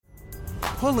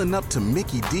Pulling up to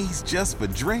Mickey D's just for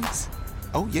drinks?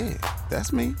 Oh yeah,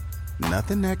 that's me.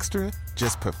 Nothing extra,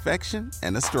 just perfection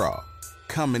and a straw.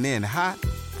 Coming in hot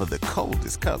for the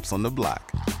coldest cups on the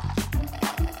block.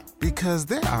 Because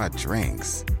there are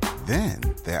drinks. Then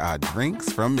there are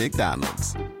drinks from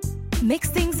McDonald's.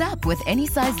 Mix things up with any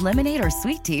size lemonade or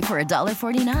sweet tea for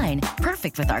 $1.49.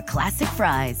 Perfect with our classic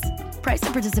fries. Price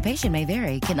and participation may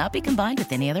vary. Cannot be combined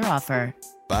with any other offer.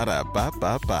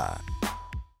 Ba-da-ba-ba-ba.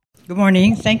 Good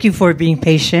morning. Thank you for being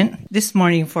patient. This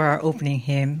morning for our opening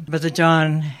hymn, Brother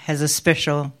John has a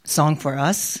special song for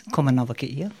us.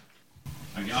 Komanavakiya.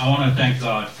 I want to thank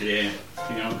God today.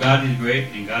 You know, God is great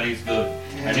and God is good.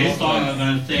 And this song I'm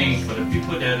going to sing for the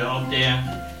people that are out there,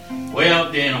 way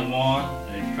out there in the war,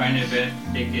 and trying their best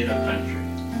to take care of the country.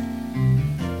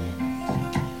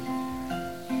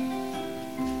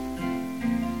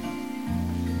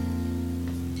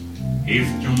 If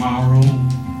tomorrow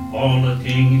all the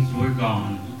things were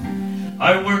gone,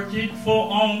 I worked it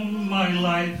for all my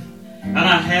life, and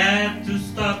I had to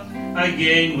stop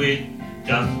again with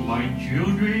just my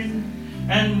children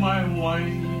and my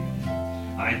wife.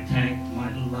 I thank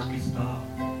my lucky star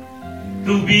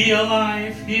to be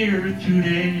alive here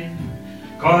today,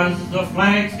 'cause the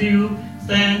flag still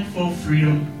stands for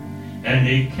freedom, and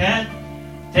they can't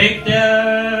take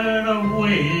that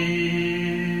away.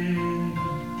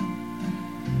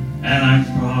 And I'm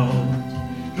proud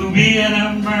to be an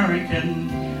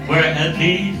American, where at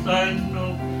least I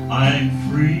know I'm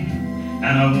free. And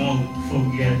I won't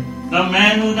forget the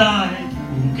man who died,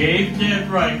 who gave that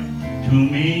right to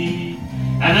me.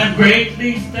 And I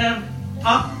greatly stand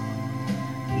up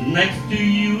next to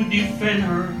you, defend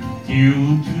her to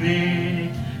you today.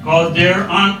 'Cause there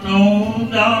aren't no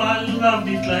doubt I love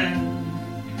this land.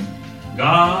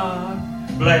 God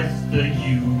bless the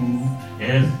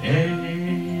USA.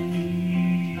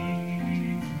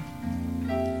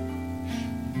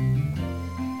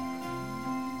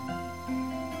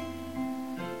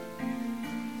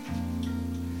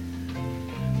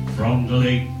 From the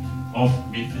lake of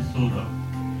Minnesota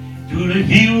to the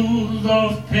hills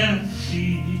of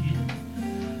Tennessee,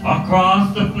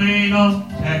 across the plain of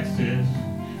Texas,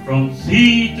 from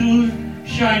sea to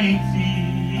shining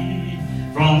sea,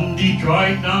 from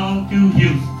Detroit down to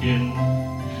Houston,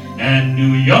 and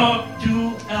New York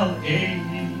to L.A.,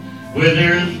 where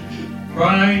there's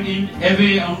pride in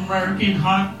every American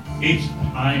heart, each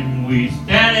time we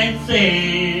stand and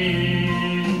say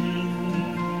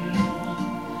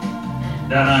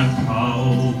that I'm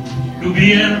proud to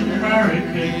be an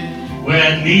American, where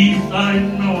at least I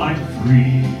know I'm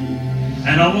free.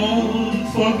 And I won't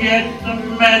forget the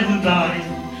man who died,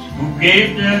 who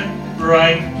gave that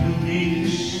right to me.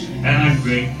 And I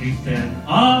greatly stand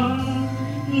on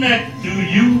next to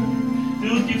you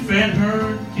to defend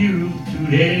her till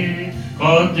today.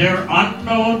 'Cause there aren't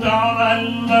no doubt I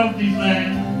love this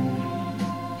land.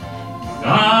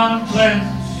 God bless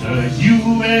the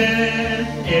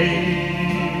USA.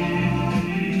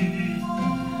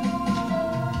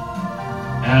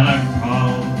 And I'm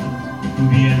proud to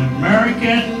be an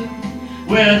American,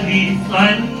 where at least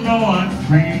I know I'm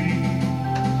free.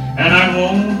 And I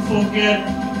won't forget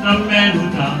the man who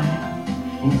died,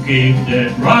 who gave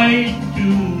that right to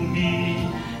me.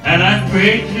 And I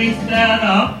greatly stand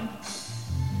up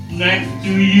next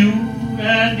to you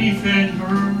and defend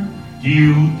her to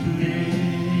you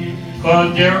today.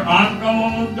 'Cause there are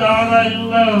no doubt I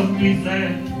love this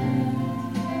land.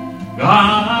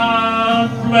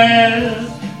 God bless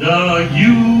the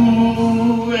USA.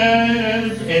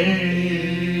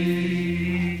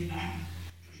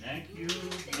 Thank you.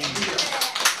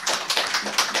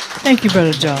 Thank you,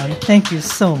 Brother John. Thank you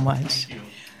so much.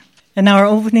 And our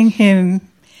opening hymn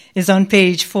is on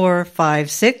page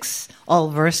 456,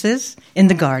 all verses, in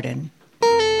the garden.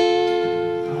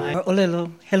 Our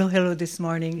Olelo, hello this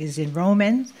morning is in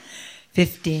Romans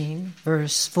 15,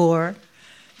 verse 4,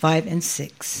 5, and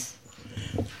 6.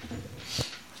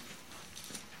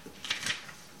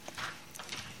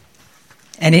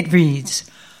 And it reads,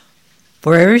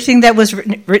 "For everything that was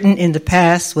written in the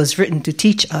past was written to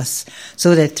teach us,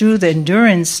 so that through the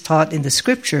endurance taught in the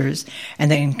Scriptures and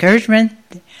the encouragement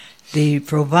they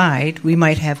provide, we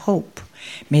might have hope.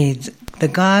 May the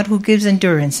God who gives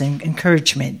endurance and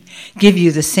encouragement give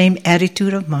you the same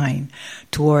attitude of mind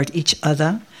toward each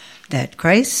other that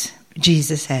Christ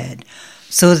Jesus had,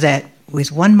 so that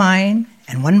with one mind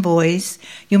and one voice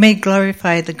you may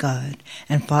glorify the God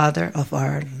and Father of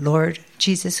our Lord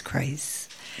Jesus Christ."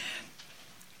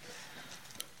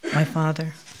 My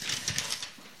Father,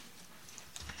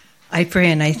 I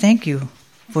pray and I thank you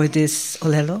for this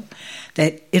Olelo,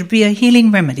 that it'll be a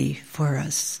healing remedy for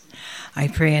us. I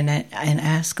pray and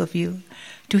ask of you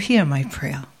to hear my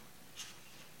prayer.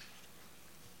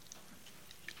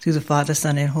 Through the Father,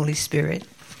 Son, and Holy Spirit.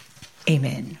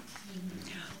 Amen.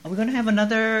 Are we going to have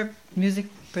another music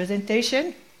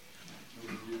presentation?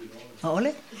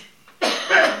 Ole?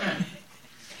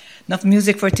 Enough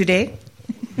music for today?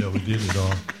 Yeah, we did it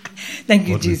all. Thank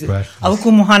you, Jesus. Our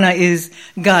kumuhana is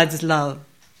God's love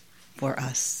for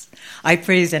us. I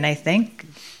praise and I thank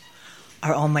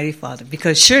our Almighty Father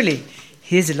because surely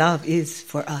His love is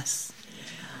for us.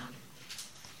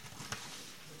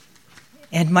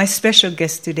 And my special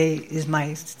guest today is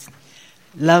my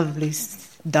lovely,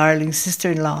 darling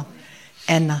sister-in-law,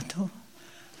 Anato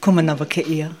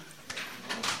Kumanavakeia.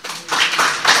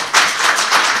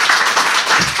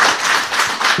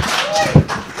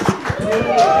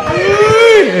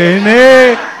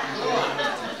 Amen.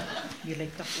 You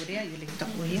like takuria? You like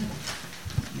takuria?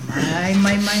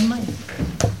 My.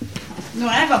 No,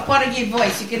 I have a Portuguese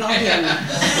voice. You can all hear me.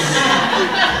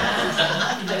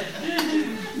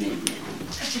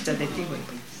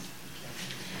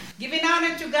 Giving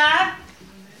honor to God,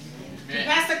 to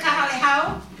Pastor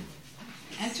Kahalehau,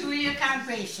 and to your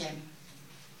congregation.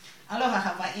 Aloha,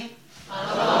 Hawaii.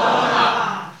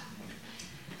 Aloha.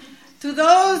 To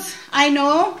those I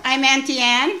know, I'm Auntie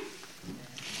Ann.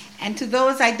 And to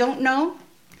those I don't know,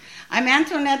 I'm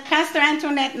Pastor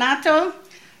Antoinette Nato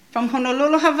from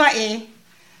Honolulu, Hawaii,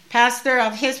 pastor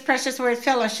of His Precious Word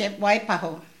Fellowship,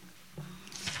 Waipahu.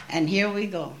 And here we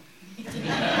go.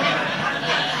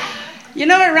 You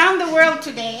know, around the world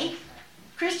today,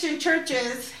 Christian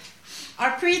churches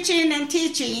are preaching and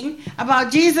teaching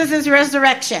about Jesus'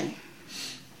 resurrection.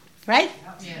 Right?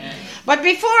 Yeah. But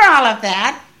before all of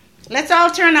that, let's all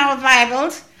turn our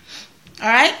Bibles, all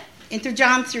right, into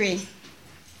John 3.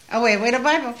 Oh, wait a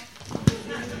Bible.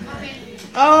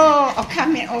 Oh,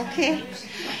 come in, okay.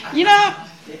 You know,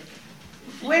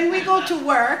 when we go to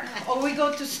work or we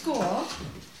go to school,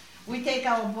 we take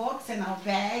our books and our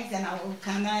bags and our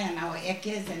ukana and our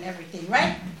ekes and everything,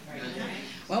 right?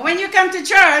 Well, when you come to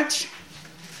church,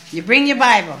 you bring your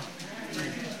Bible.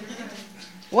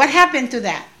 What happened to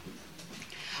that?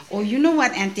 Oh, you know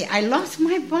what, Auntie? I lost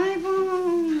my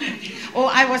Bible.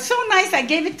 Oh, I was so nice, I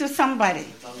gave it to somebody.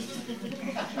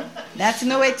 That's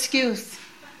no excuse.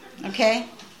 Okay?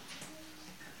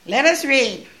 Let us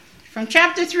read from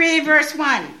chapter 3, verse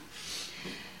 1.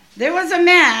 There was a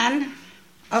man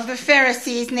of the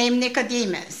Pharisees named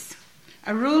Nicodemus,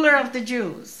 a ruler of the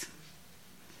Jews.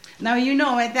 Now, you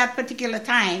know, at that particular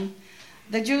time,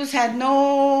 the Jews had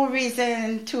no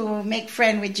reason to make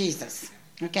friend with Jesus.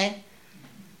 Okay?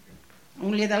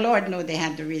 Only the Lord knew they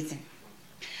had the reason.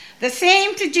 The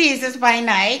same to Jesus by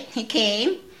night, he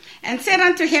came and said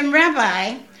unto him,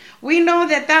 Rabbi, we know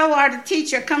that thou art a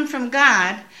teacher come from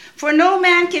God, for no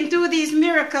man can do these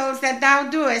miracles that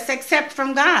thou doest except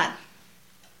from God.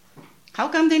 How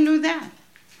come they knew that?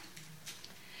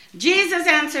 Jesus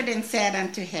answered and said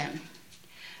unto him,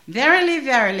 Verily,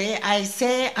 verily, I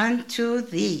say unto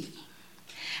thee,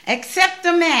 except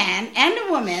a man and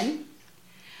a woman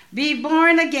be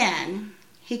born again,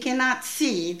 he cannot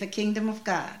see the kingdom of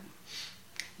God.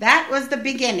 That was the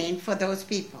beginning for those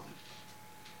people.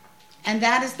 And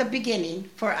that is the beginning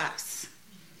for us.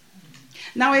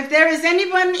 Now, if there is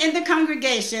anyone in the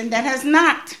congregation that has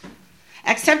not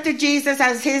accepted Jesus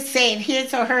as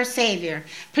his or her Savior,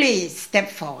 please step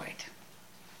forward.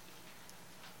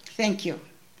 Thank you.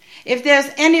 If there's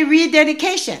any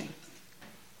rededication,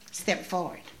 step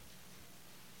forward.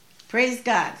 Praise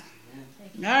God.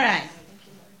 All right.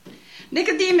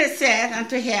 Nicodemus said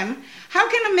unto him, How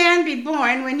can a man be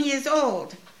born when he is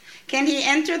old? Can he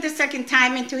enter the second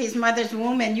time into his mother's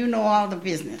womb? And you know all the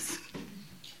business.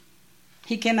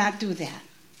 He cannot do that.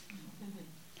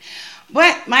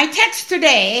 But my text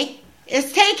today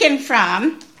is taken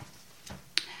from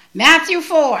Matthew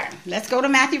 4. Let's go to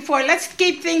Matthew 4. Let's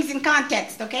keep things in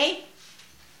context, okay?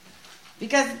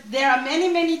 Because there are many,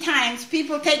 many times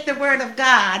people take the word of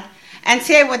God and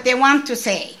say what they want to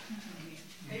say.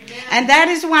 Amen. And that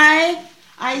is why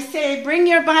I say bring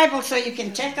your Bible so you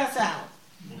can check us out.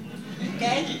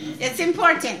 Okay? It's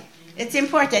important. It's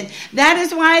important. That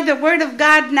is why the word of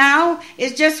God now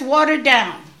is just watered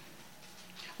down.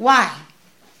 Why?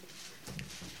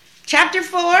 Chapter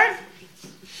 4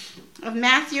 of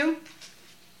Matthew.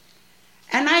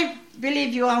 And I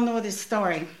believe you all know this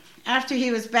story. After he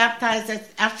was baptized,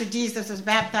 after Jesus was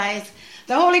baptized,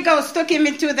 the Holy Ghost took him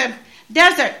into the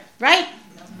desert, right?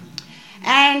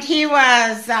 And he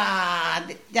was,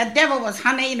 the devil was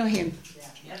hunting him.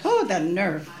 Oh, the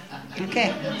nerve.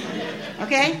 Okay.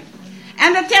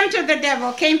 And the tempter, the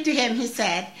devil, came to him. He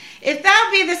said, if thou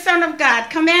be the Son of God,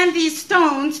 command these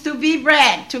stones to be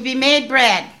bread, to be made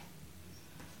bread.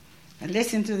 But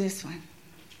listen to this one.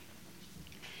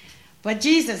 But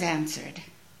Jesus answered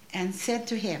and said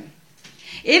to him,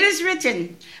 it is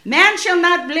written, man shall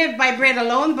not live by bread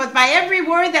alone, but by every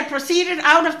word that proceeded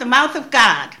out of the mouth of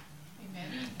God.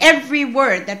 Amen. Every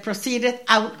word that proceeded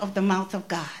out of the mouth of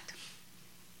God.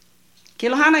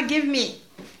 Kilohana, give me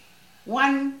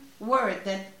one word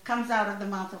that comes out of the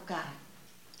mouth of God.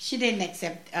 She didn't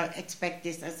expect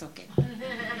this. That's okay.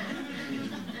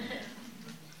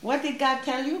 What did God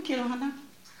tell you, Kilohana?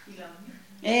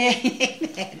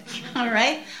 All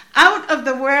right. Out of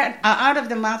the word, out of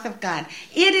the mouth of God.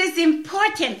 It is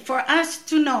important for us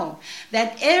to know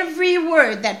that every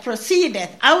word that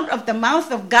proceedeth out of the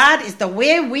mouth of God is the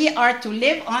way we are to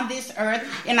live on this earth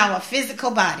in our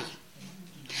physical body.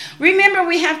 Remember,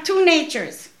 we have two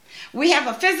natures. We have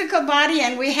a physical body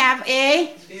and we have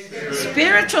a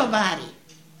spiritual body.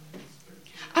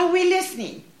 Are we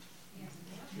listening?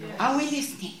 Are we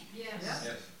listening? Yes.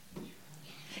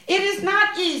 It is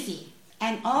not easy.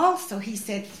 And also, he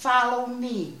said, follow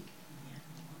me.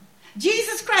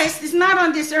 Jesus Christ is not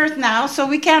on this earth now, so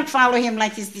we can't follow him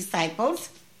like his disciples.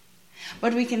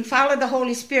 But we can follow the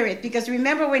Holy Spirit. Because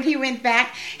remember when he went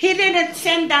back, he didn't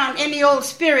send down any old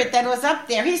spirit that was up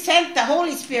there. He sent the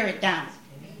Holy Spirit down.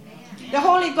 The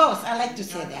Holy Ghost, I like to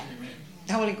say that.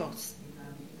 The Holy Ghost.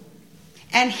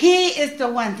 And he is the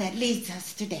one that leads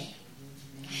us today.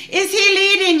 Is he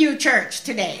leading you, church,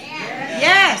 today?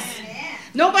 Yes.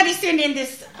 Nobody sinned in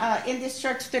this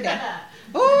church today.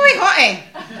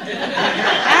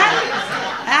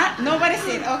 Nobody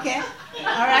sinned. Okay.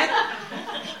 All right.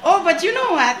 Oh, but you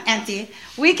know what, Auntie?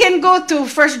 We can go to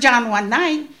 1 John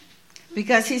 1:9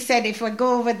 because he said if we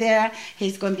go over there,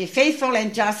 he's going to be faithful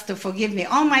and just to forgive me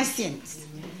all my sins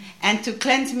and to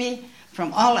cleanse me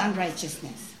from all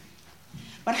unrighteousness.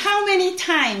 But how many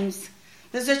times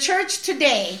does the church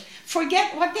today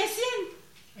forget what they sin?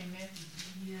 Amen.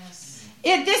 Yes.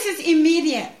 This is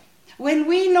immediate. When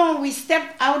we know we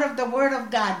step out of the Word of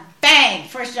God, bang,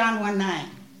 1 John 1:9.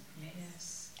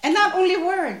 Yes. And not only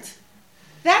words.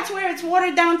 That's where it's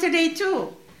watered down today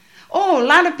too. Oh, a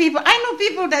lot of people. I know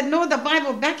people that know the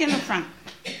Bible back in the front.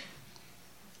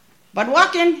 But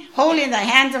walking, holding the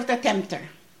hands of the tempter.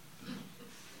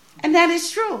 And that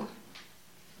is true.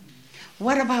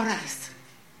 What about us?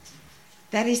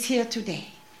 That is here today.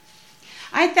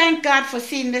 I thank God for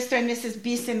seeing Mr. and Mrs.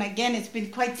 Beeson again. It's been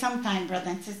quite some time,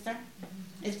 brother and sister.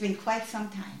 It's been quite some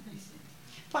time.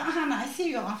 But Hannah, I see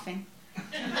you often.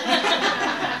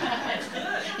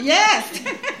 Yes.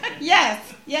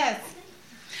 Yes.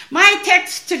 My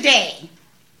text today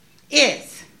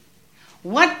is,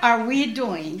 what are we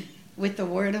doing with the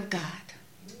Word of God?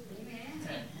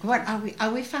 What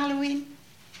are we following?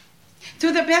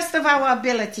 To the best of our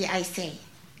ability, I say.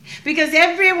 Because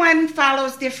everyone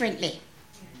follows differently.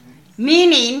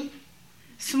 Meaning,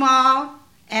 small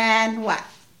and what?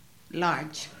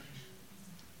 Large.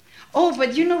 Oh,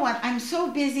 but you know what? I'm so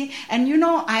busy, and you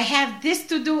know I have this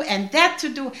to do and that to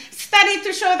do. Study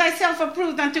to show thyself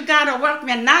approved unto God, a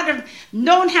workman.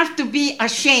 Don't have to be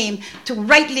ashamed to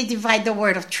rightly divide the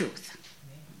word of truth.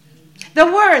 The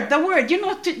word. You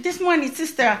know, this morning,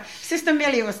 Sister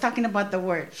Millie was talking about the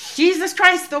word. Jesus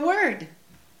Christ, the word.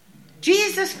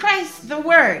 Jesus Christ, the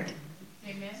word.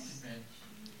 Amen.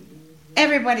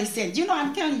 Everybody sins. You know,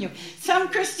 I'm telling you, some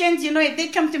Christians, you know, if they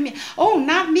come to me, oh,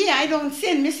 not me, I don't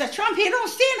sin. Mr. Trump, he don't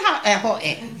sin. I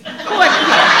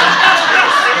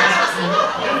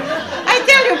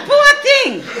tell you, poor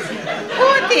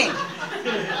thing.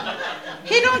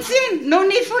 He don't sin. No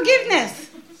need forgiveness.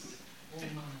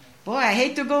 Boy, I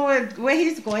hate to go where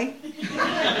he's going.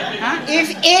 Huh?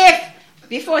 If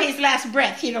before his last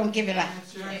breath, he don't give it up.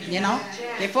 You know?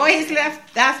 Before his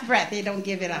last breath, he don't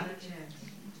give it up.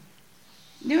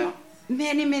 You know,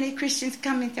 many Christians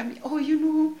come and tell me,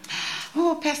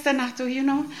 oh, Pastor Nato, you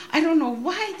know, I don't know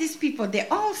why these people, they're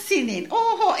all sinning.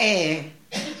 I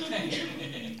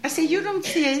say, you don't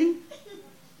sin.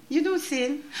 You don't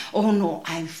sin. Oh, no,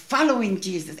 I'm following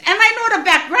Jesus. And I know the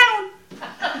background.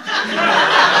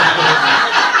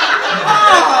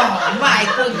 Oh, my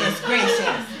goodness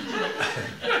gracious.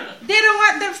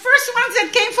 They're the first ones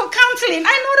that came for counseling.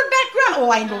 I know the background. Oh,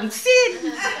 I don't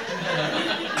sin.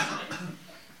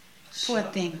 Poor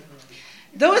thing.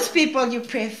 Those people you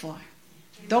pray for,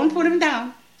 don't put them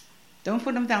down. Don't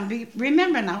put them down.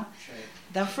 Remember now,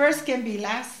 the first can be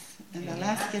last and the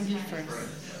last can be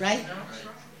first. Right?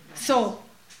 So,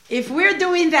 if we're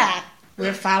doing that,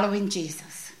 we're following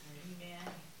Jesus.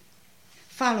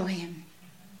 Follow him.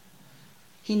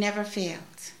 He never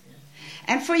fails.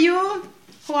 And for you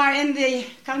who are in the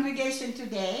congregation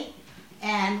today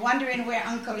and wondering where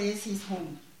Uncle is, he's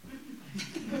home.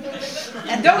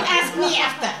 And don't ask me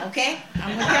after, okay?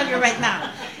 I'm going to tell you right now.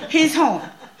 He's home.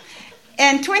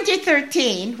 In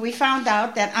 2013, we found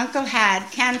out that Uncle had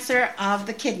cancer of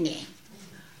the kidney.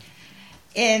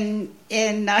 In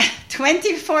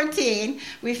 2014,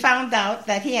 we found out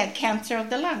that he had cancer of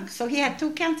the lung. So he had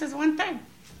 2 cancers one time.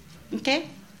 Okay?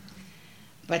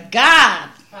 But God,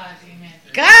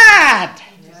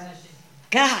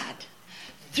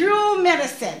 through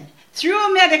medicine,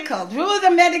 through the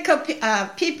medical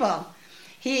people,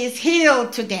 he is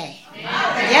healed today.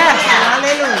 Yes,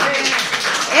 hallelujah.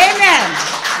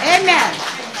 Amen.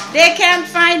 They can't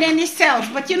find any cells,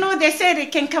 but they said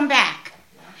it can come back.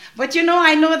 But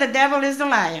I know the devil is a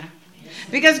liar.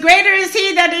 Because greater is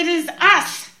he that it is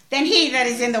us than he that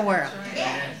is in the world.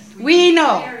 We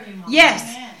know. Yes,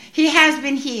 he has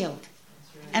been healed.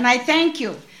 And I thank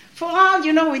you. For all,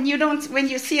 when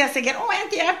you see us again, oh,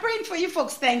 Auntie, I'm praying for you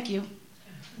folks. Thank you.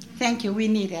 Thank you. We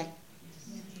need it.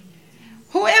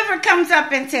 Whoever comes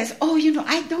up and says, oh,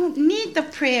 I don't need the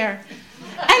prayer.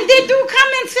 And they do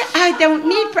come and say, I don't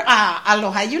need prayer.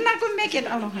 Aloha. You're not going to make it,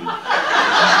 aloha.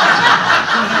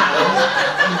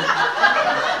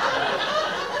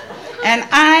 And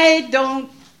I don't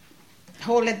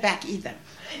hold it back either.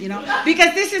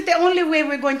 Because this is the only way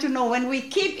we're going to know when we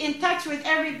keep in touch with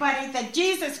everybody that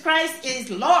Jesus Christ is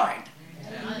Lord.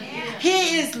 Amen.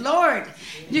 He is Lord.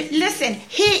 Listen,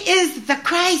 he is the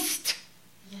Christ.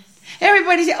 Yes.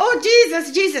 Everybody say, oh,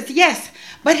 Jesus. Yes,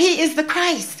 but he is the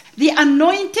Christ, the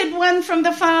anointed one from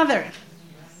the Father.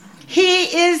 He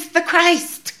is the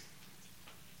Christ.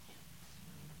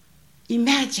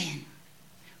 Imagine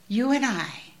you and I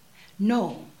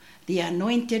know the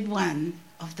anointed one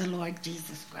of the Lord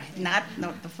Jesus Christ. Not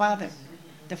the Father.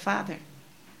 The Father.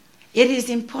 It is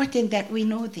important that we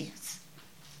know this.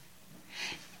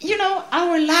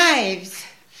 Our lives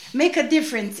make a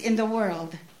difference in the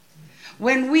world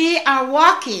when we are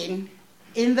walking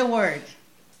in the Word.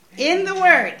 In the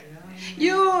Word.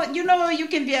 You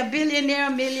can be a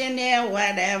billionaire, millionaire,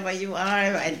 whatever you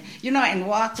are, and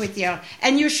walk with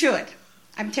and you should.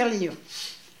 I'm telling you.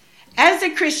 As a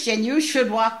Christian, you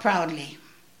should walk proudly.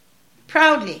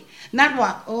 Proudly. Not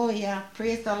walk, oh yeah,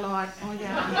 praise the Lord. Oh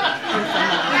yeah, praise the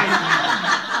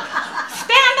Lord.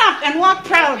 Stand up and walk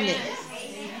proudly.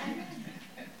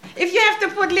 If you have to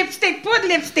put lipstick,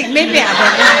 maybe I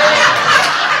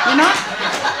will.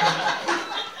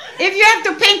 If you have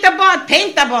to paint the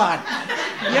board.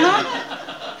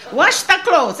 Wash the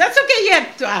clothes. That's okay. You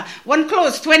have one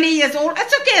clothes 20 years old.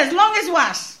 That's okay as long as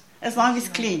wash, as long as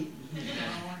clean.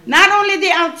 Not only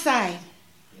the outside,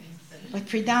 but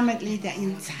predominantly the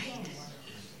inside.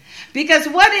 Because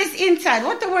what is inside?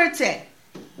 What the word said?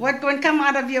 What going to come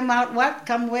out of your mouth? What?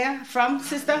 Come where? From,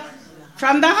 sister?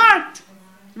 From the heart.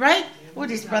 Right? Oh,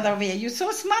 this brother over here. You're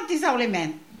so smart, this holy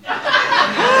man.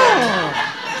 Oh,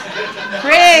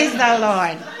 praise the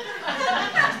Lord.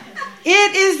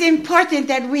 It is important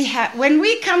that when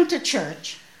we come to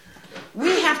church,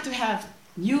 we have to have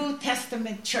New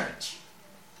Testament church.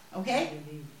 Okay?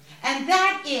 And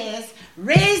that is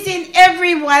raising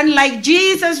everyone like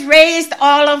Jesus raised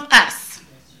all of us.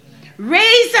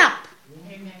 Raise up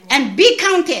and be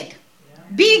counted.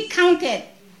 Be counted.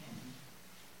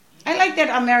 I like that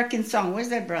American song. Where's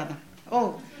that, brother?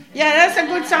 Oh, yeah, that's a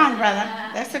good song, brother.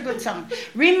 That's a good song.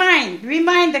 Remind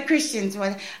the Christians. There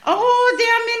are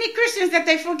many Christians that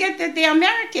they forget that they're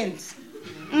Americans.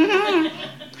 Mm-hmm.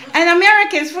 And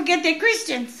Americans forget they're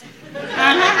Christians.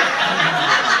 Yeah.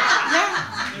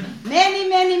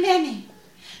 Many.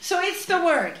 So it's the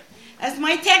Word. As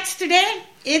my text today,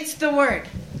 it's the Word.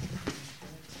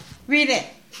 Read it.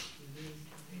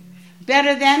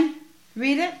 Better than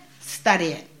read it,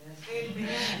 study it.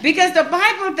 Because the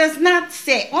Bible does not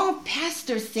say,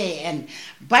 pastors say, and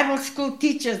Bible school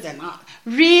teachers and all.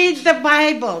 Read the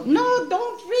Bible. No,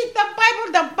 don't read the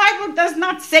Bible. The Bible does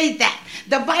not say that.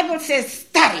 The Bible says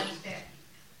study.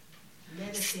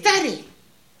 Study.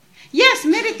 Yes,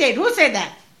 meditate. Who said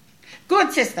that?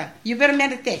 Good, sister. You better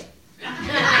meditate.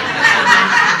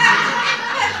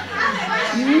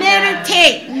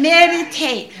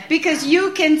 Meditate. Because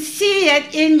you can see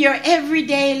it in your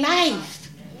everyday life.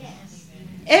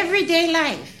 Everyday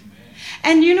life.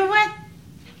 And you know what?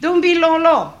 Don't be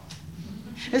low.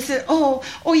 They say, oh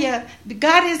yeah,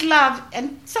 God is love.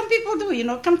 And some people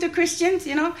do, come to Christians,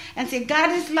 and say,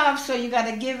 God is love, so you got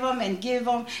to give them and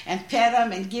pet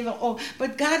them and give them. Oh,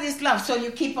 but God is love, so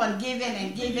you keep on giving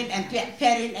and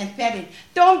petting and petting.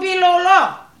 Don't be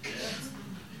low.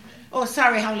 Oh,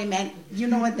 sorry, holy man. You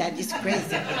know what? That is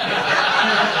crazy.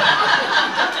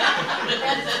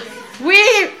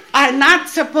 We are not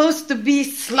supposed to be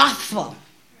slothful.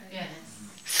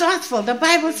 Slothful, the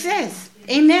Bible says.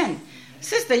 Amen.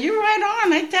 Sister, you're right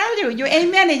on. I tell you. You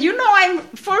amen. And you know I'm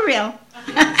for real.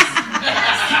 I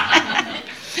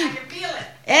can feel it.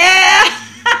 Yeah.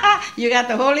 You got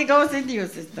the Holy Ghost in you,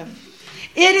 sister.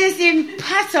 It is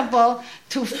impossible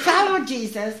to follow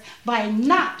Jesus by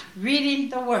not reading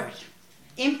the Word.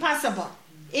 Impossible.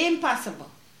 Impossible.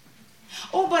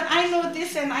 Oh, but I know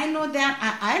this and I know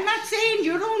that. I'm not saying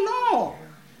you don't know.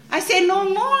 I say no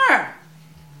more.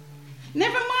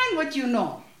 Never mind what you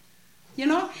know. You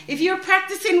know, if you're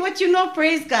practicing what you know,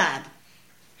 praise God.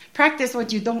 Practice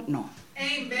what you don't know.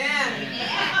 Amen.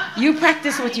 You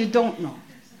practice what you don't know.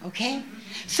 Okay?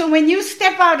 So when you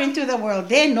step out into the world,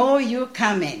 they know you're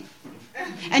coming.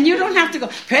 And you don't have to go,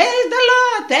 praise the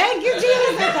Lord, thank you,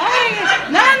 Jesus. Thank you.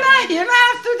 No, you don't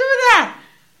have to do that.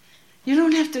 You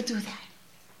don't have to do that.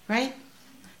 Right?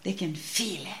 They can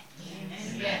feel it.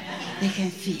 They can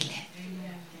feel it.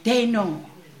 They know.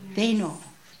 They know.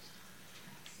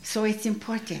 So it's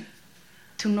important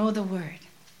to know the Word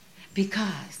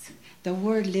because the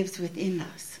Word lives within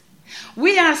us.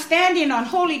 We are standing on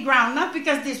holy ground, not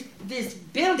because this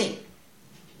building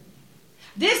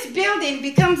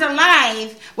becomes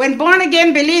alive when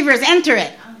born-again believers enter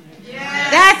it.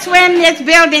 Yes. That's when this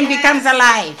building becomes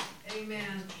alive.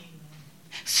 Amen.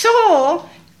 So,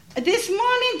 this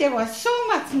morning there was so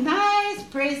much nice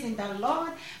praising the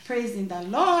Lord. Praising the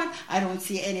Lord. I don't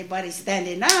see anybody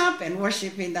standing up and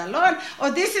worshiping the Lord. Oh,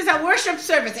 this is a worship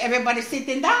service. Everybody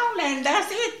sitting down and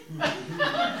that's it.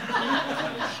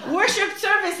 Worship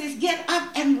service is get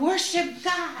up and worship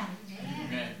God.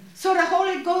 Amen. So the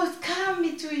Holy Ghost come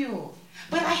into you.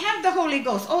 But I have the Holy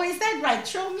Ghost. Oh, is that right?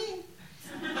 Show me.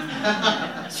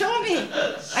 Show me.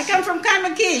 I come from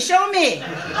Kaimaki. Show me.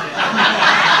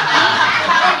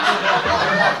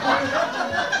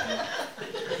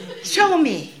 Show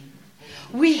me.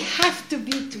 We have to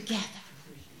be together.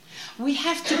 We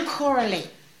have to correlate.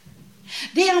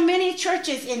 There are many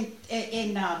churches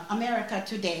in America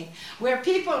today where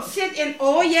people sit and,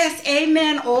 oh yes,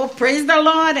 amen, oh praise the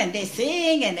Lord, and they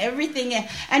sing and everything.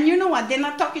 And you know what? They're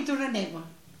not talking to the neighbor.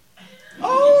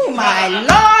 Oh my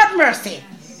Lord, mercy.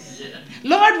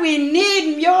 Lord, we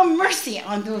need your mercy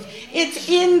on those. It's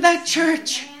in the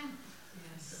church.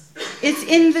 It's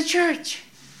in the church.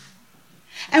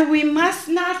 And we must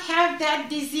not have that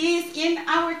disease in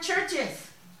our churches.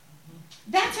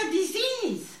 That's a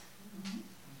disease.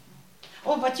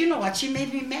 Oh, but you know what? She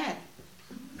made me mad.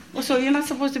 Oh, so you're not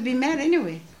supposed to be mad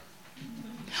anyway.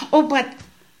 Oh, but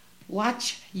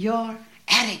watch your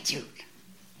attitude.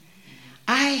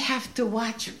 I have to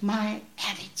watch my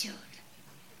attitude.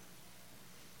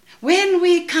 When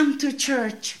we come to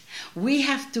church, we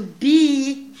have to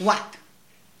be what?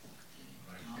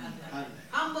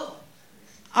 Humble.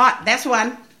 That's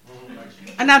one.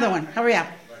 Another one. Hurry up.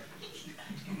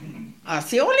 It's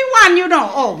the only one you know.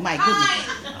 Oh, my goodness.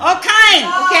 Oh, kind.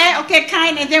 Okay,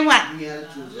 kind. And then what?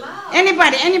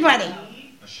 Anybody.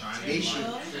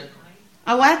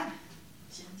 A what?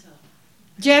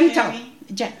 Gentle.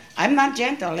 I'm not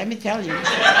gentle, let me tell you.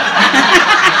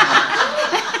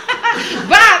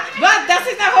 But that's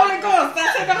in the Holy Ghost.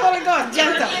 That's in the Holy Ghost.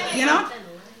 Gentle, you know?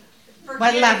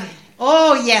 But loving.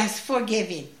 Oh, yes,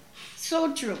 forgiving.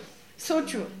 So true. So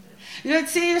true. You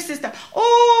see your sister.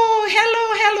 Oh,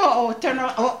 hello. Oh, turn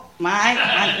around. Oh,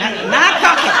 I'm not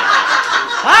talking.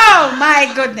 Oh,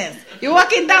 my goodness. You're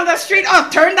walking down the street. Oh,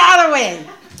 turn the other way.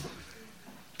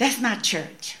 That's not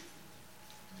church.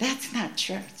 That's not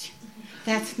church.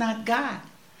 That's not God.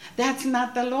 That's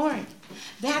not the Lord.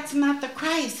 That's not the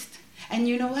Christ. And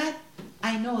you know what?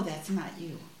 I know that's not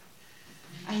you.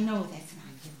 I know that's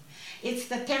not you. It's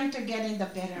the tempter getting the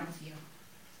better of you.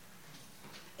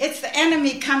 It's the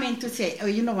enemy coming to say, oh,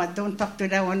 you know what, don't talk to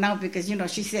that one now because, you know,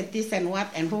 she said this and what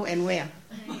and who and where.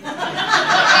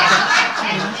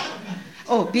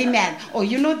 Oh, be mad. Oh,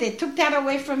 you know, they took that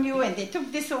away from you and they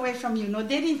took this away from you. No,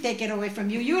 they didn't take it away from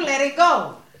you. You let it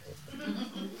go.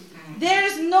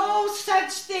 There's no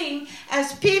such thing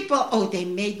as people, oh, they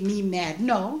made me mad.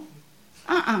 No.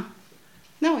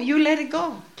 No, you let it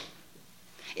go.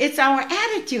 It's our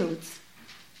attitudes.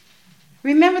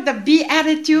 Remember the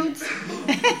Beatitudes?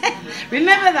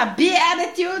 Remember the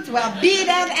Beatitudes? Well, be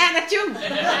that attitude.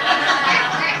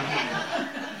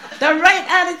 The right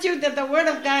attitude that the Word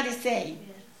of God is saying.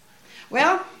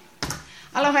 Well,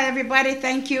 aloha everybody.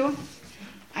 Thank you.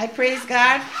 I praise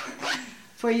God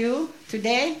for you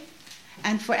today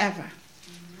and forever.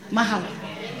 Mahalo.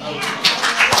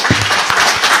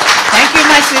 Thank you,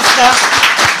 my sister.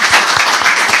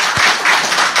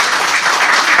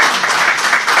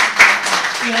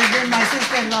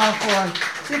 sister-in-law for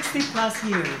 60 plus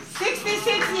years.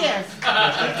 66 years.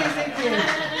 66 years.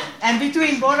 And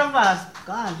between both of us,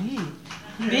 golly,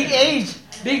 big age,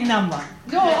 big number.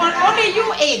 No, only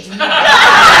you age. Wait a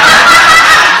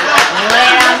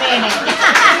minute.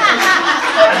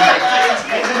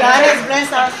 God has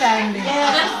blessed our family.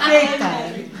 Big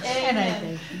time. And I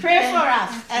think. Pray for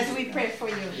us as we pray for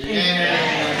you.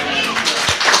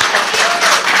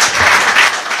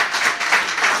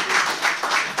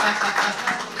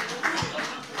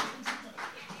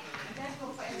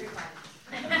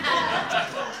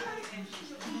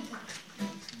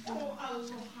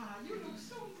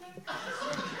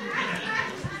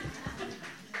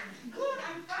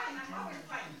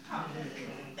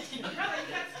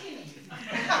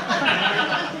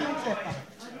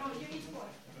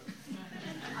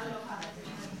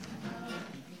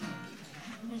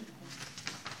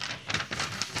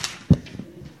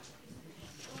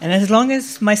 And as long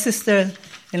as my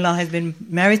sister-in-law has been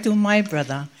married to my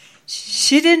brother,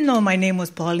 she didn't know my name was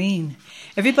Pauline.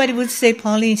 Everybody would say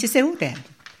Pauline. She said, who that?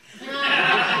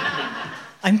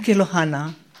 I'm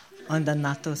Kilohana on the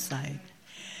Nato side.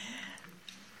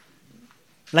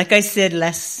 Like I said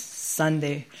last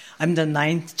Sunday, I'm the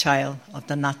 9th child of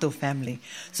the Nato family.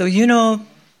 So you know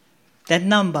that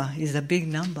number is a big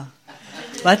number.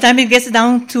 By the time it gets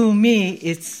down to me,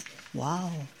 it's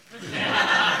wow.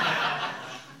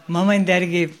 Mama and Daddy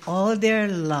gave all their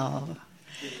love,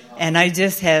 and I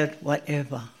just had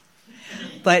whatever.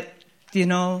 But, you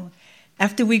know,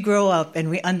 after we grow up and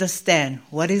we understand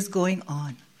what is going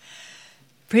on,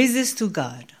 praises to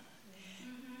God.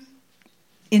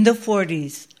 In the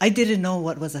 40s, I didn't know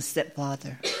what was a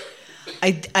stepfather.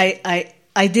 I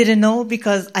didn't know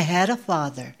because I had a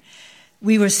father.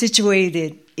 We were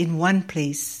situated in one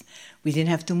place. We didn't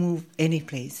have to move any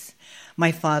place.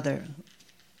 My father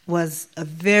was a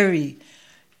very,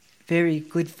 very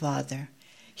good father.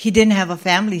 He didn't have a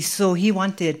family, so he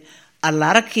wanted a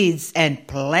lot of kids and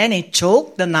plenty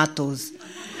choke the Natos.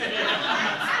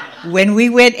 When we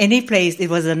went any place, it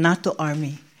was a NATO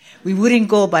army. We wouldn't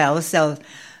go by ourselves.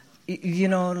 You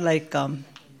know, like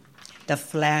the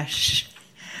Flash.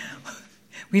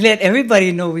 We let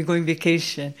everybody know we're going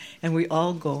vacation, and we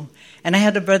all go. And I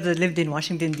had a brother that lived in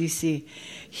Washington, D.C.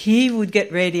 He would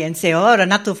get ready and say, oh, the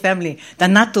NATO family, the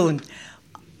NATO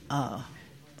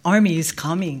army is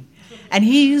coming. And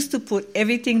he used to put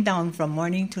everything down from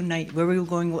morning to night, where we were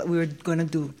going, what we were going to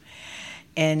do.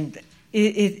 And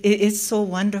it's so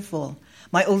wonderful.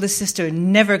 My oldest sister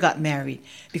never got married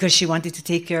because she wanted to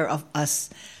take care of us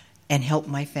and help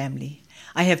my family.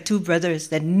 I have 2 brothers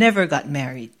that never got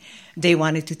married. They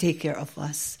wanted to take care of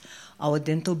us. Our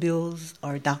dental bills,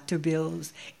 our doctor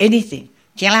bills, anything.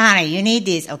 Kilahana, you need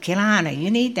this. Oh, Kilahana,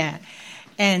 you need that.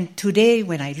 And today,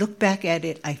 when I look back at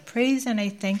it, I praise and I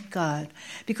thank God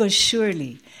because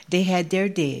surely they had their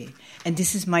day, and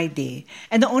this is my day.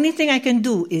 And the only thing I can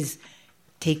do is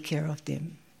take care of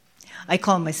them. I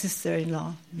call my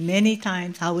sister-in-law many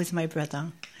times, how is my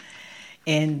brother?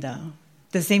 And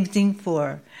the same thing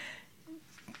for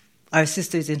our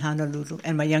sisters in Honolulu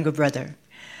and my younger brother.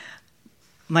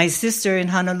 My sister in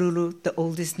Honolulu, the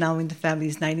oldest now in the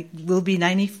family, will be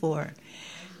 94.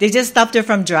 They just stopped her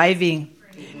from driving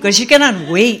because she cannot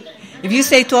wait. If you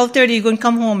say 12:30, you're going to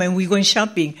come home and we're going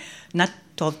shopping. Not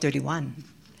 12:31,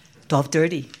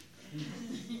 12:30.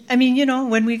 I mean, you know,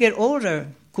 when we get older,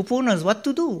 kupunas, what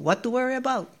to do, what to worry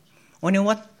about, only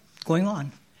what's going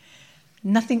on.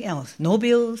 Nothing else. No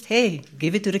bills. Hey,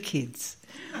 give it to the kids.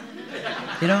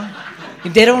 You know,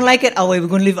 if they don't like it, oh, we're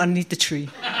going to live underneath the tree.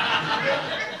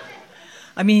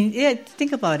 I mean, yeah,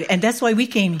 think about it. And that's why we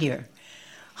came here.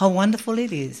 How wonderful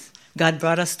it is. God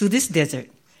brought us to this desert.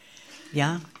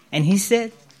 Yeah. And he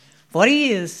said, 40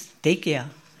 years, take care.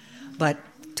 But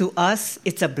to us,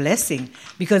 it's a blessing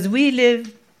because we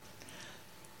live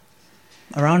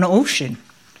around the ocean.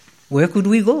 Where could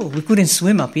we go? We couldn't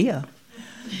swim up here.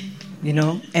 You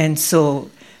know, and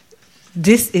so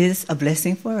this is a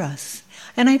blessing for us.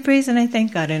 And I praise and I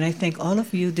thank God, and I thank all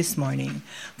of you this morning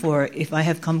for if I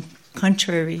have come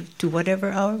contrary to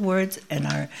whatever our words and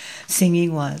our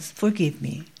singing was, forgive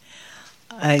me.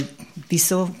 I'd be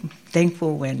so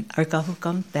thankful when our kahu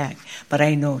comes back, but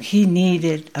I know he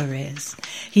needed a rest.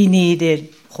 He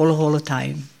needed holo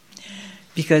time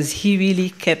because he really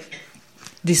kept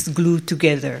this glue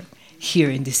together here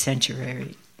in this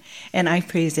sanctuary. And I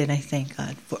praise and I thank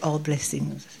God for all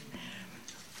blessings.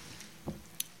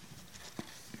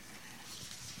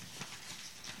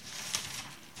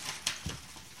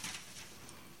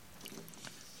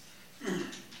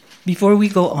 Before we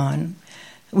go on,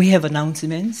 we have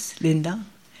announcements, Linda.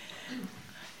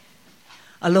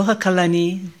 Aloha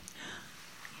Kalani,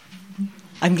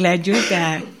 I'm glad you're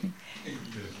back.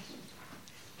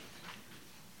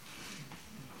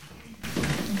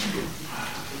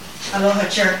 Aloha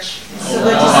Church. So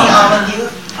good to see all of you.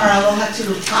 Our aloha to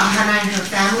Hannah and her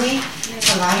family.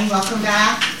 Kalani, welcome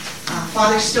back.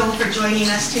 Father Stone for joining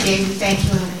us today. We thank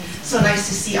you. And so nice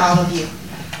to see all of you.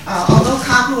 Although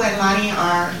Kahu and Lani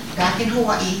are back in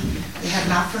Hawaii, we have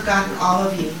not forgotten all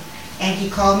of you. And he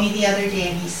called me the other day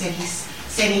and he said he's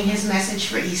sending his message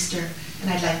for Easter, and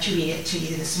I'd like to read it to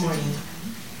you this morning.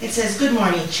 It says, "Good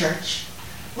morning, church.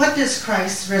 What does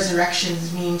Christ's resurrection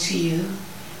mean to you?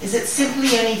 Is it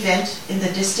simply an event in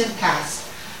the distant past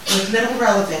with little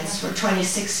relevance for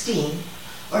 2016,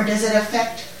 or does it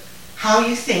affect how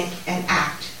you think and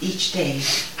act each day?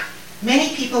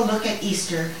 Many people look at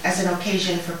Easter as an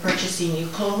occasion for purchasing new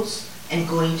clothes and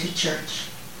going to church.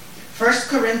 1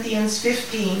 Corinthians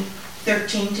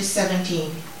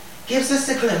 15:13-17 gives us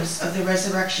a glimpse of the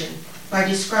resurrection by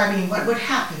describing what would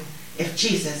happen if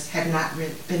Jesus had not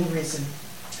been risen.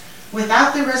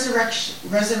 Without the resurrection,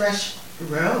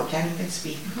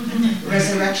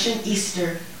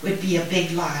 Easter would be a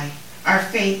big lie. Our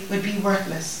faith would be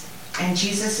worthless, and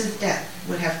Jesus' death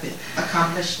would have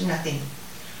accomplished nothing.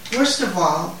 Worst of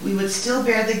all, we would still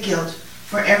bear the guilt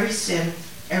for every sin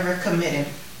ever committed,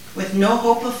 with no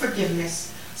hope of forgiveness,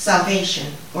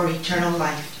 salvation, or eternal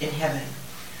life in heaven.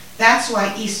 That's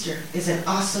why Easter is an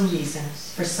awesome reason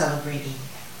for celebrating.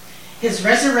 His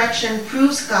resurrection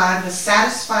proves God was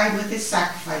satisfied with his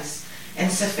sacrifice and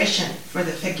sufficient for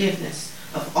the forgiveness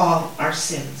of all our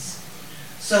sins.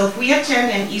 So if we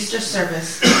attend an Easter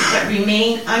service but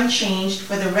remain unchanged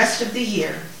for the rest of the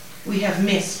year, we have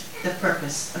missed the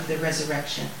purpose of the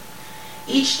resurrection.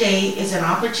 Each day is an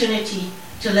opportunity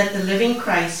to let the living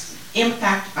Christ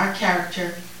impact our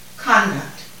character,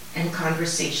 conduct, and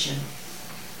conversation.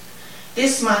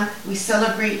 This month, we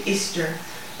celebrate Easter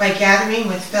by gathering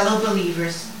with fellow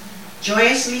believers,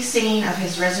 joyously singing of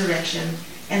his resurrection,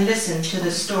 and listen to the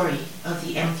story of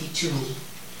the empty tomb.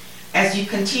 As you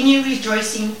continue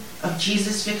rejoicing of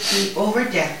Jesus' victory over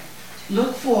death,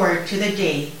 look forward to the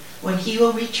day when he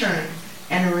will return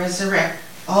and resurrect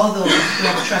all those who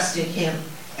have trusted him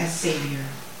as Savior.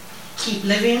 Keep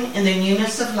living in the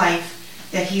newness of life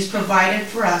that he's provided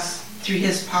for us through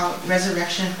his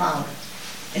resurrection power.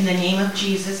 In the name of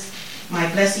Jesus, my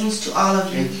blessings to all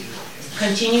of you.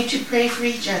 Continue to pray for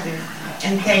each other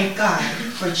and thank God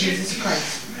for Jesus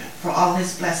Christ for all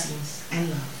his blessings and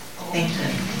love. Thank you.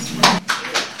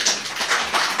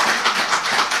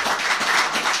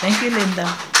 Thank you, Linda.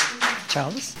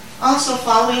 Charles? Also,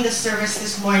 following the service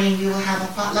this morning, we will have a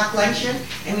potluck luncheon,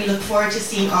 and we look forward to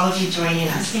seeing all of you joining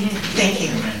us. Thank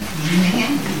you.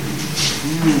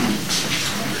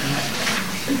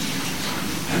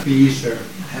 Happy Easter.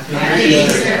 Happy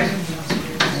Easter.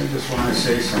 I just want to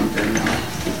say something.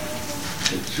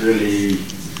 It's really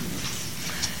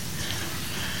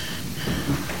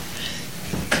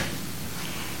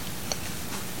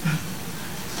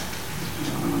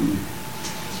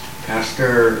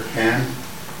Pastor Ann.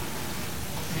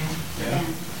 Yeah.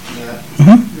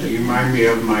 You remind me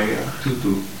of my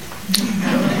tutu.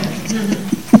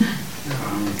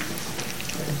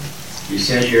 You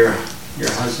said your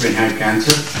husband had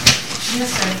cancer?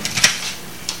 Yes, sir.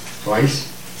 Twice?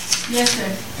 Yes,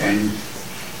 sir. And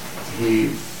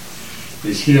he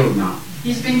is healed now.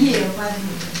 He's been healed by the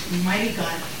mighty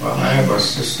God. Well, I have a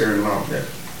sister-in-law that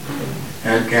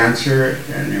had cancer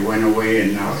and it went away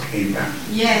and now it came back.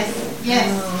 Yes, yes.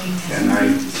 And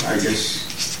I just,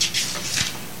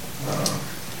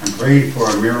 I'm praying for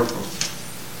a miracle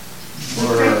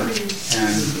for her.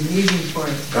 And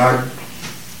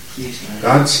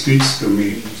God speaks to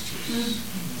me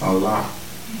a lot.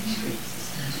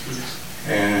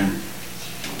 And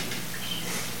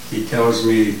he tells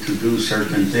me to do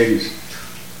certain things.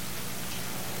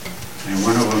 And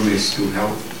one of them is to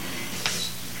help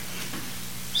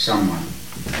someone.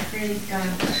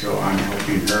 So I'm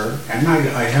helping her, and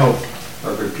I help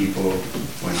other people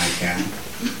when I can.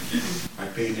 I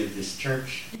painted this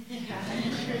church.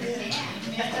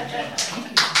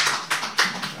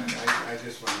 I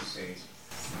just want to say,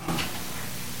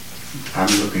 I'm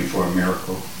looking for a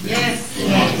miracle. Yes.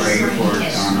 I'm praying for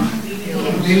Donna.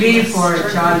 Believe for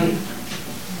it, Charlie.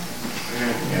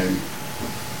 And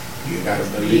you gotta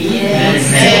believe. Yes.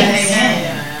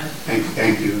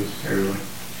 Thank you, everyone.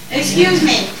 Excuse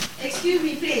me,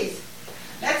 please.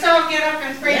 Let's all get up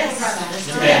and pray for brother.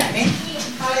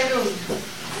 Hallelujah.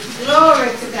 Glory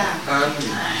to God.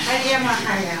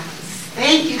 Hallelujah.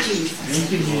 Thank you, Jesus.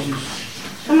 Thank you, Jesus.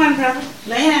 Come on, brother.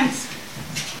 Lay hands.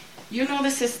 You know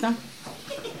the system.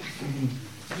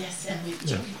 Yes, and we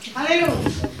do.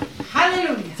 Hallelujah.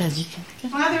 Hallelujah.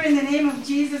 Father, in the name of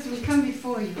Jesus, we come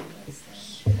before you,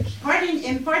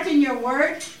 imparting your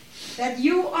word that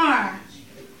you are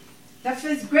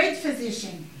the great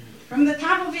physician. From the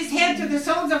top of his head to the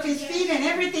soles of his feet and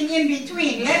everything in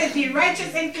between, let it be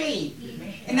righteous and clean.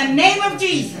 In the name of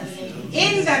Jesus.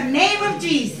 In the name of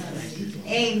Jesus.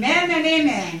 Amen and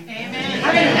amen. Amen.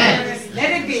 Hallelujah.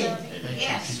 Let it be.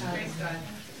 Yes. Praise God.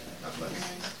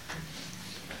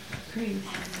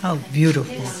 How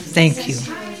beautiful. Thank you.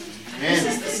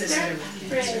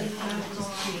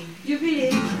 You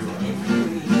believe?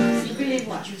 You believe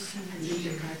what?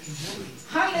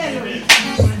 Hallelujah.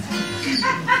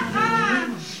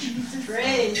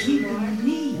 Praise the Lord.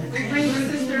 We bring the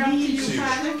sister up to you,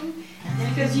 Father,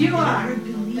 because you are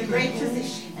the great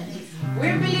physician.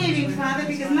 We're believing, Father,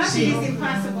 because nothing is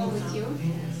impossible with you.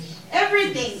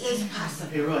 Everything is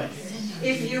possible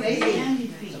if you believe.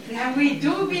 And we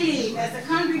do believe as a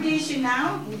congregation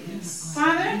now,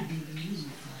 Father,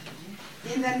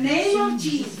 in the name of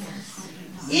Jesus,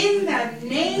 in the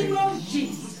name of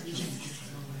Jesus,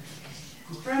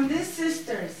 from this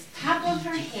sister's top of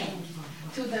her head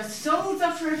to the soles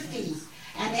of her feet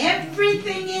and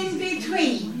everything in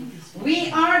between,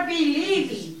 we are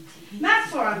believing, not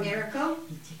for a miracle,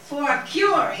 for a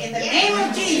cure in the name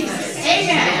of Jesus.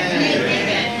 Amen.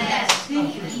 Amen.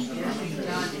 Thank you.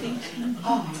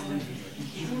 Oh.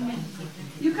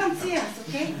 You come see us,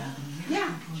 okay? Yeah.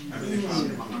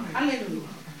 Hallelujah.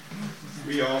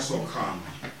 We also come.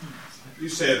 You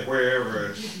said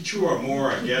wherever two or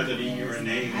more are gathered in your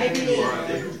name, you are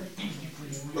there.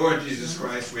 Lord Jesus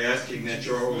Christ, we're asking that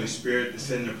your Holy Spirit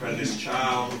descend upon this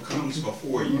child who comes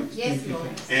before you. Yes, Lord.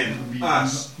 And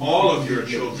us, all of your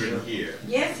children here.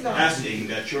 Yes, Lord. Asking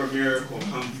that your miracle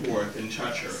come forth and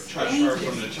touch her. Touch her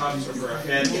from the tops of her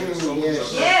head to the soles of her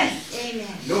feet. Yes,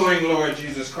 amen. Knowing, Lord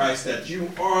Jesus Christ, that you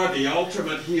are the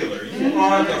ultimate healer. You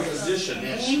are the physician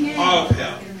of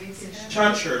health.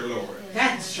 Touch her, Lord.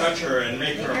 Touch her and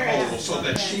make her whole so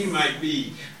that she might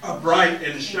be a bright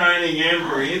and shining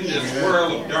amber in this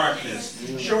world of darkness,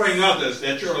 showing others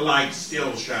that your light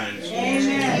still shines.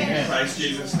 Amen. In Christ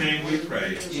Jesus' name we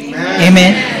pray. Amen.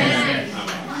 Amen.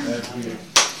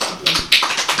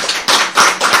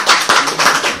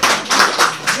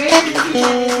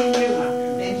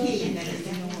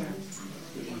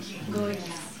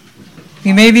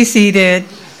 You may be seated.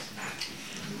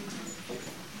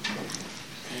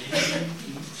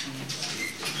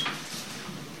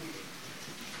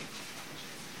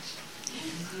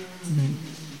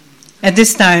 At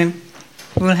this time,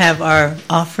 we'll have our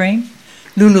offering,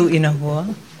 Lulu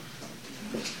Inahua.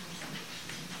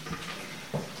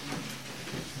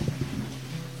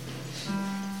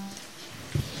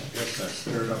 Yes, I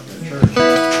stirred up the church.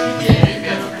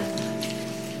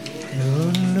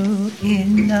 Lulu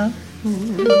Inahua.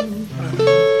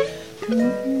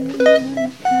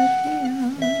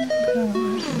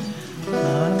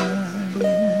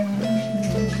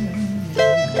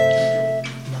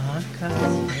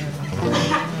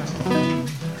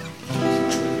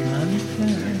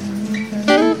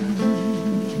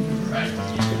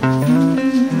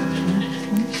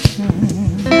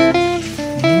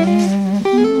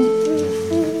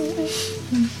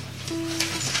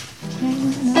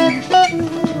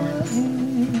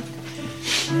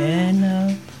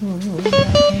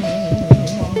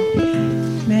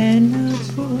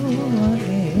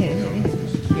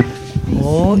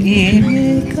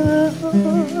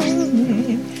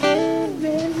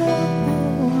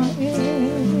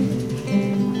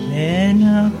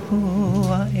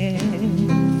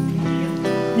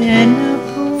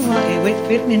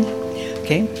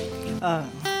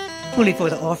 Fully for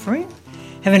the offering.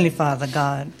 Heavenly Father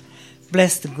God,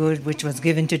 bless the good which was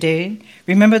given today.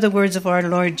 Remember the words of our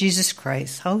Lord Jesus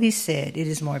Christ, how he said, it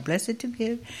is more blessed to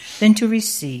give than to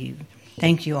receive.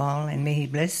 Thank you all, and may he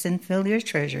bless and fill your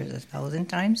treasures 1,000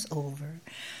 times over.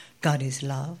 God is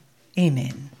love.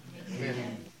 Amen.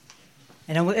 Amen.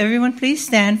 And will everyone please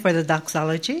stand for the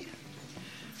doxology?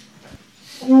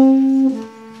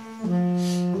 Come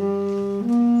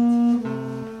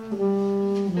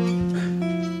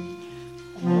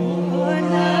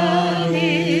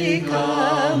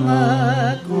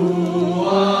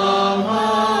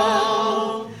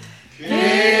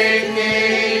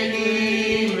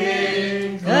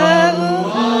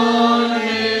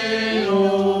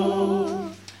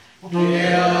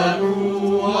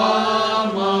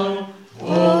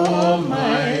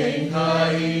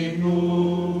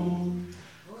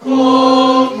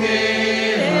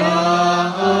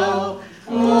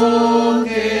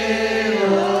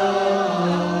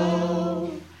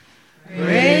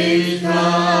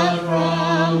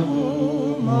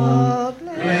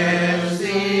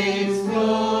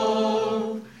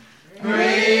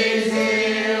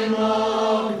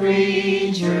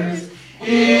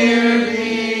here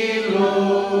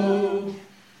below.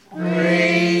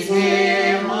 Praise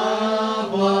him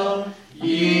above,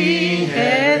 ye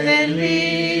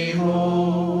heavenly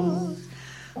hosts.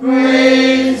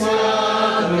 Praise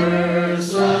Father,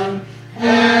 Son,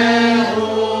 and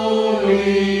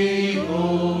Holy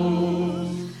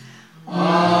Ghost.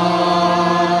 Amen.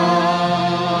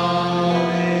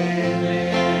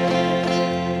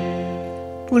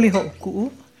 Puli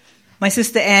ho'oku'u. My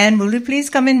sister Anne, will you please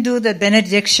come and do the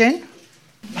benediction?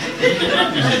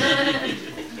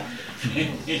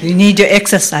 You need your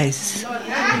exercise.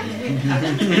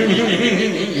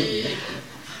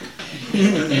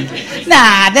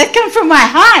 Nah, that comes from my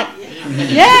heart.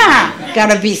 Yeah,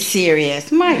 gotta be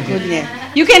serious. My goodness.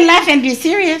 You can laugh and be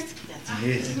serious.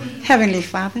 Heavenly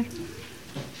Father,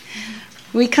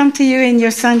 we come to you in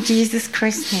your Son Jesus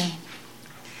Christ's name.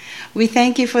 We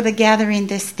thank you for the gathering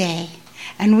this day.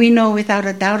 And we know without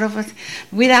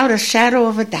a shadow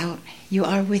of a doubt, you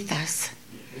are with us.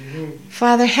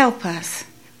 Father, help us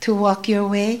to walk your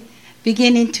way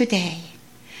beginning today.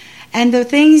 And the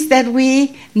things that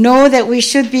we know that we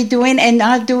should be doing and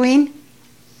not doing,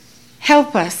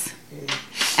 help us.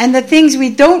 And the things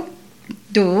we don't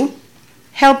do,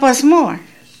 help us more.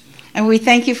 And we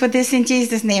thank you for this in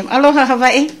Jesus' name. Aloha,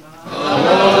 Hawaii.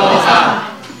 Aloha.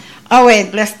 Oh, wait,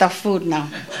 bless the food now.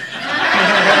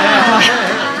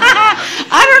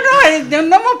 I don't know, there's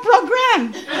no more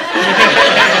program.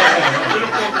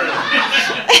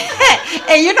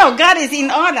 Hey, you know, God is in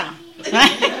order.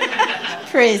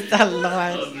 Praise the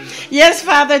Lord. Yes,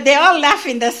 Father, they're all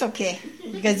laughing, that's okay.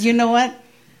 Because you know what?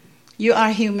 You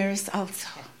are humorous also,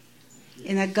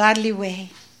 in a godly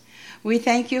way. We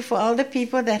thank you for all the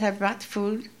people that have brought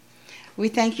food. We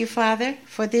thank you, Father,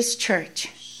 for this church,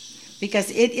 because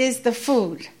it is the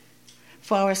food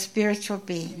for our spiritual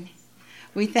being.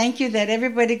 We thank you that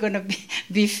everybody's going to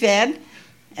be fed,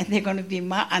 and they're going to be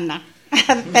ma'ana.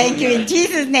 Thank you in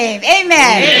Jesus' name.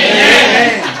 Amen.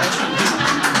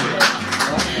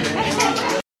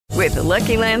 With the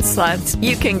Lucky Land Slots,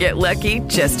 you can get lucky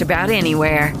just about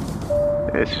anywhere.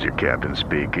 This is your captain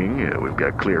speaking. We've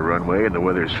got clear runway and the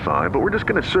weather's fine, but we're just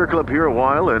going to circle up here a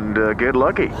while and get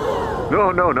lucky.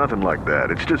 No, nothing like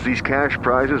that. It's just these cash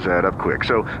prizes add up quick.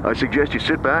 So I suggest you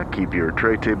sit back, keep your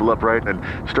tray table upright, and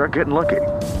start getting lucky.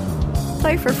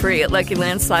 Play for free at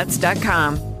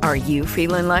LuckyLandSlots.com. Are you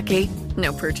feeling lucky?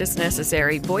 No purchase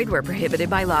necessary. Void where prohibited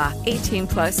by law.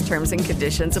 18+ terms and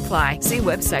conditions apply. See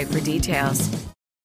website for details.